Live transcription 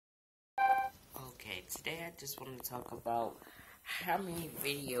Okay, today I just want to talk about how many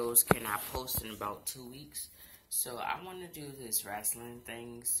videos can I post in about 2 weeks. So I want to do this wrestling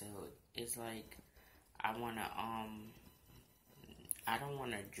thing. So it's like I want to I don't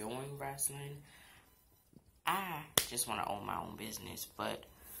want to join wrestling. I just want to own my own business. But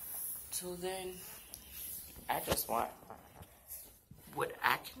till then, I just want, what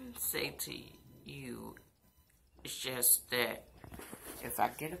I can say to you is just that if I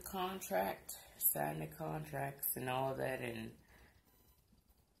get a contract, sign the contracts and all that, and,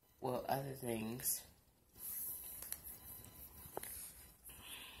 well, other things,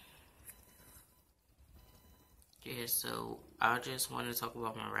 yeah, so I just want to talk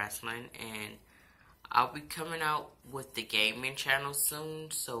about my wrestling, and I'll be coming out with the gaming channel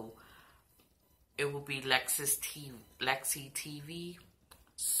soon, so it will be Lexi TV.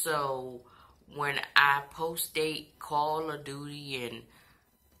 So when I post date Call of Duty and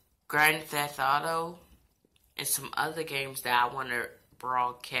Grand Theft Auto and some other games that I want to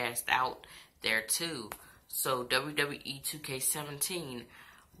broadcast out there too. So WWE 2K17,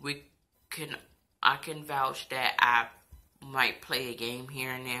 I can vouch that I might play a game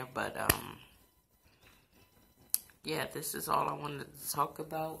here and there, but yeah, this is all I wanted to talk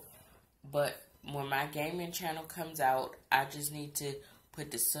about. But when my gaming channel comes out, I just need to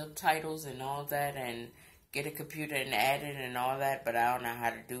put the subtitles and all that and get a computer and add it and all that, but I don't know how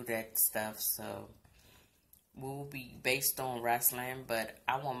to do that stuff, so we'll be based on wrestling, but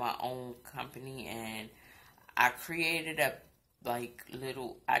I want my own company, and I created a, I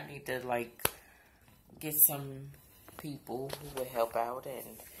need to, get some people who will help out,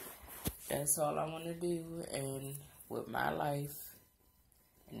 and that's all I want to do, and with my life,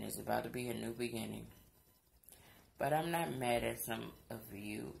 and it's about to be a new beginning. But I'm not mad at some of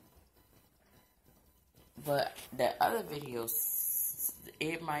you. But the other videos,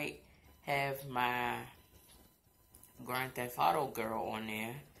 it might have my Grand Theft Auto girl on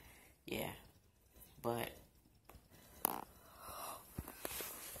there. Yeah. But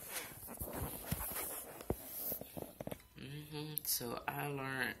so I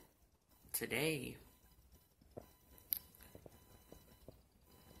learned today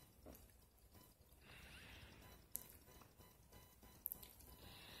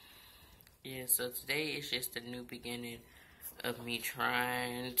so today is just a new beginning of me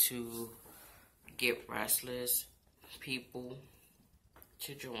trying to get restless people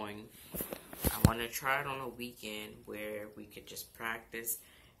to join. I want to try it on a weekend where we could just practice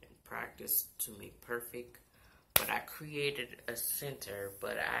and practice to make perfect. But I created a center,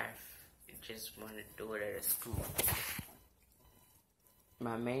 but I just want to do it at a school.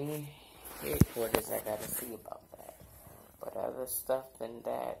 My main headquarters, I gotta see about that. But other stuff than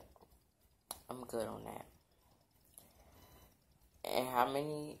that, I'm good on that. And how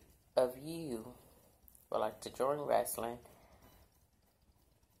many of you would like to join wrestling?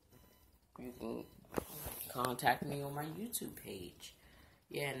 You can contact me on my YouTube page.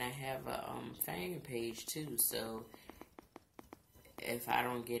 Yeah, and I have a fan page too. So if I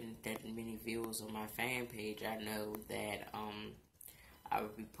don't get that many views on my fan page, I know that I will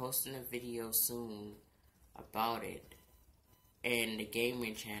be posting a video soon about it. And the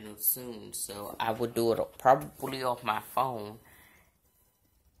gaming channel soon, so I would do it probably off my phone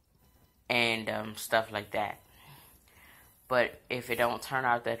and stuff like that. But if it don't turn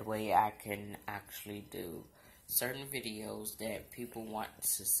out that way, I can actually do certain videos that people want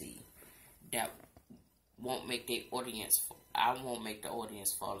to see that won't make the audience. I won't make the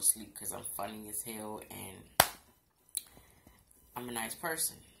audience fall asleep because I'm funny as hell and I'm a nice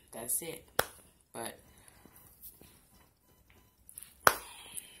person. That's it. But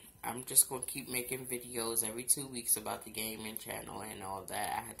I'm just going to keep making videos every 2 weeks about the gaming channel and all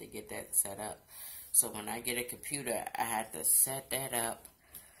that. I had to get that set up. So when I get a computer, I had to set that up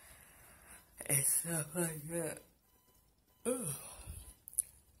and stuff like that. Ugh.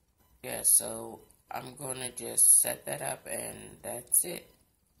 Yeah, so I'm going to just set that up and that's it.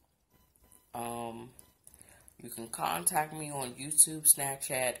 You can contact me on YouTube,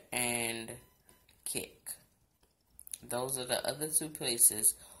 Snapchat, and Kick. Those are the other two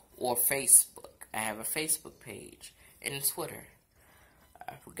places. Or Facebook. I have a Facebook page. And Twitter.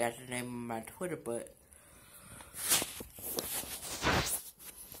 I forgot the name of my Twitter, but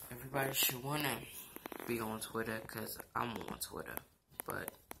everybody should want to be on Twitter because I'm on Twitter.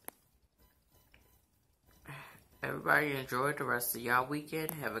 But everybody enjoy the rest of y'all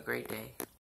weekend. Have a great day.